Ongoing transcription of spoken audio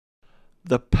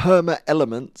The perma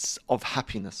elements of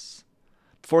happiness.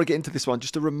 Before I get into this one,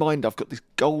 just a reminder, I've got this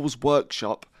goals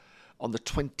workshop on the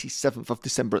 27th of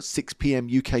December at 6 p.m.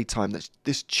 UK time. That's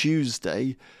this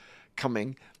Tuesday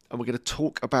coming. And we're going to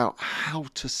talk about how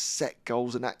to set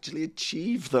goals and actually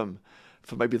achieve them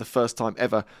for maybe the first time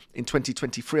ever in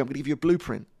 2023. I'm going to give you a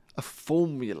blueprint, a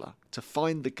formula to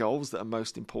find the goals that are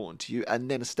most important to you,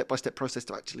 and then a step-by-step process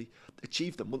to actually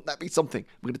achieve them. Wouldn't that be something?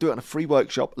 We're going to do it on a free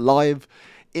workshop, live,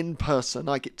 in person.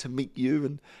 I get to meet you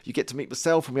and you get to meet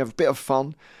myself, and we have a bit of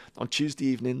fun on Tuesday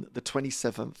evening, the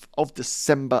 27th of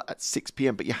December at 6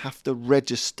 p.m. But you have to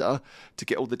register to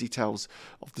get all the details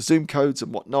of the Zoom codes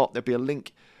and whatnot. There'll be a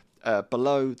link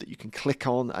below that you can click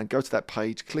on and go to that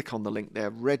page, click on the link there,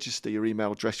 register your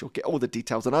email address, you'll get all the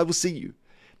details, and I will see you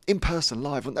in person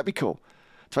live. Wouldn't that be cool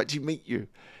to actually meet you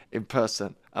in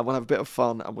person? And we'll have a bit of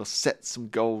fun and we'll set some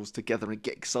goals together and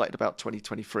get excited about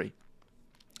 2023.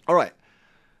 All right,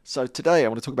 so today I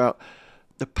want to talk about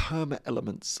the perma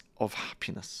elements of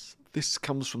happiness. This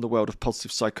comes from the world of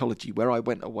positive psychology, where I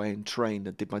went away and trained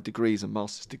and did my degrees and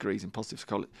master's degrees in positive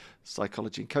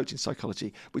psychology and coaching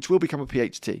psychology, which will become a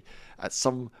PhD at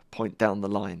some point down the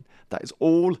line. That is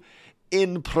all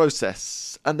in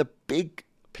process. And the big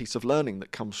piece of learning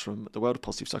that comes from the world of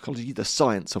positive psychology, the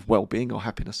science of well-being or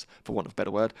happiness, for want of a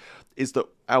better word, is that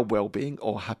our well-being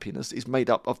or happiness is made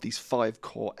up of these 5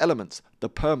 core elements, the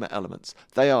perma elements.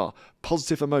 They are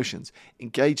positive emotions,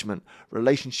 engagement,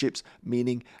 relationships,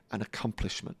 meaning, and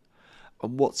accomplishment.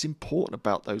 And what's important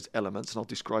about those elements, and I'll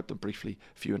describe them briefly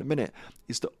for you in a minute,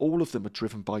 is that all of them are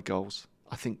driven by goals.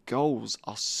 I think goals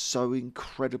are so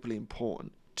incredibly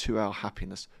important to our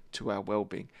happiness, to our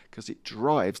well-being, because it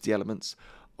drives the elements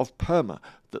of perma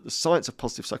that the science of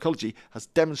positive psychology has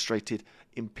demonstrated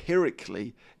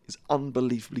empirically is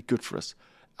unbelievably good for us.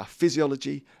 Our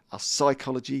physiology, our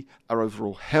psychology, our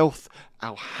overall health,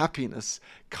 our happiness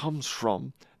comes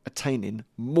from attaining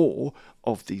more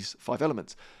of these 5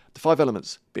 elements. The 5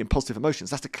 elements being positive emotions.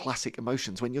 That's the classic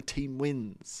emotions when your team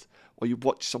wins, or you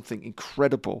watch something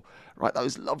incredible, right?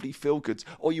 Those lovely feel-goods,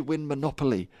 or you win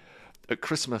Monopoly at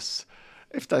Christmas,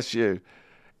 if that's you.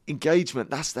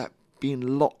 Engagement, that's that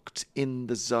being locked in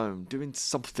the zone, doing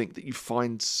something that you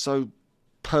find so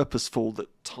purposeful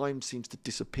that time seems to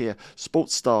disappear.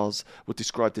 Sports stars would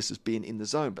describe this as being in the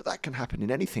zone, but that can happen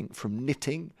in anything from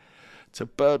knitting to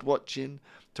bird watching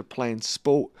to playing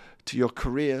sport to your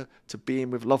career to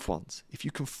being with loved ones. If you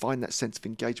can find that sense of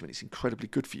engagement, it's incredibly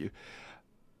good for you.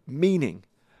 Meaning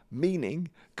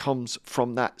comes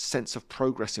from that sense of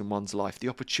progress in one's life, the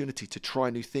opportunity to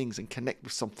try new things and connect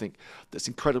with something that's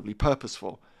incredibly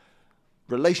purposeful.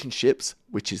 Relationships,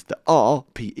 which is the R,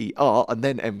 P-E-R, and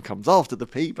then M comes after the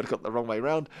P, but I got the wrong way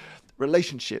around.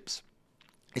 Relationships,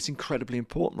 it's incredibly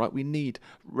important, right? We need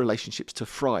relationships to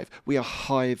thrive. We are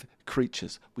hive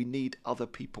creatures. We need other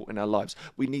people in our lives.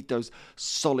 We need those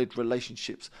solid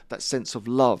relationships, that sense of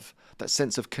love, that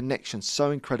sense of connection,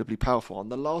 so incredibly powerful.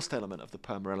 And the last element of the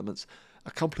perma elements,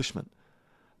 accomplishment,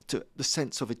 to the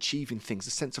sense of achieving things,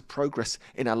 the sense of progress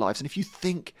in our lives. And if you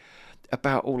think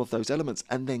about all of those elements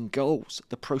and then goals,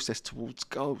 the process towards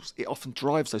goals, it often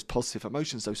drives those positive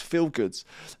emotions, those feel-goods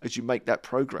as you make that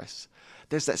progress.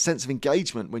 There's that sense of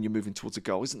engagement when you're moving towards a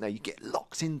goal, isn't there? You get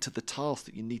locked into the task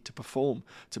that you need to perform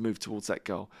to move towards that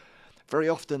goal. Very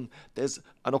often there's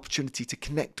an opportunity to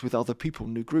connect with other people,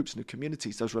 new groups, new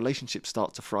communities. Those relationships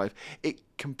start to thrive. It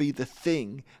can be the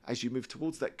thing as you move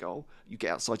towards that goal. You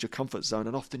get outside your comfort zone,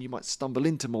 and often you might stumble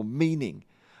into more meaning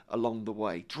along the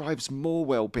way, drives more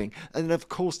well-being. And then of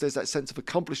course there's that sense of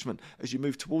accomplishment as you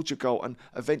move towards your goal and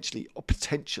eventually or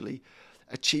potentially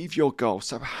achieve your goal.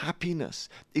 So happiness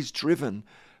is driven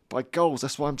by goals.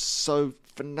 That's why I'm so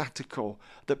fanatical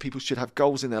that people should have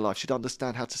goals in their life, should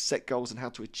understand how to set goals and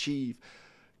how to achieve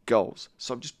goals.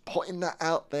 So I'm just putting that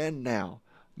out there now.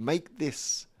 Make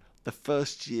this the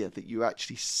first year that you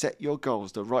actually set your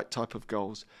goals, the right type of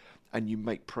goals, and you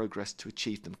make progress to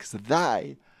achieve them, because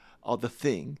they are the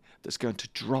thing that's going to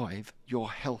drive your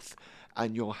health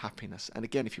and your happiness. And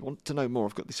again, if you want to know more,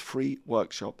 I've got this free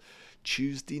workshop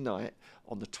Tuesday night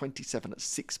on the 27th at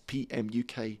 6 p.m.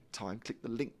 UK time. Click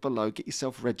the link below, get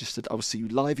yourself registered. I will see you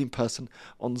live in person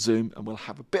on Zoom, and we'll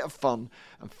have a bit of fun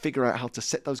and figure out how to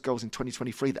set those goals in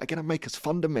 2023 that are going to make us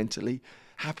fundamentally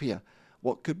happier.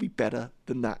 What could be better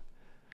than that?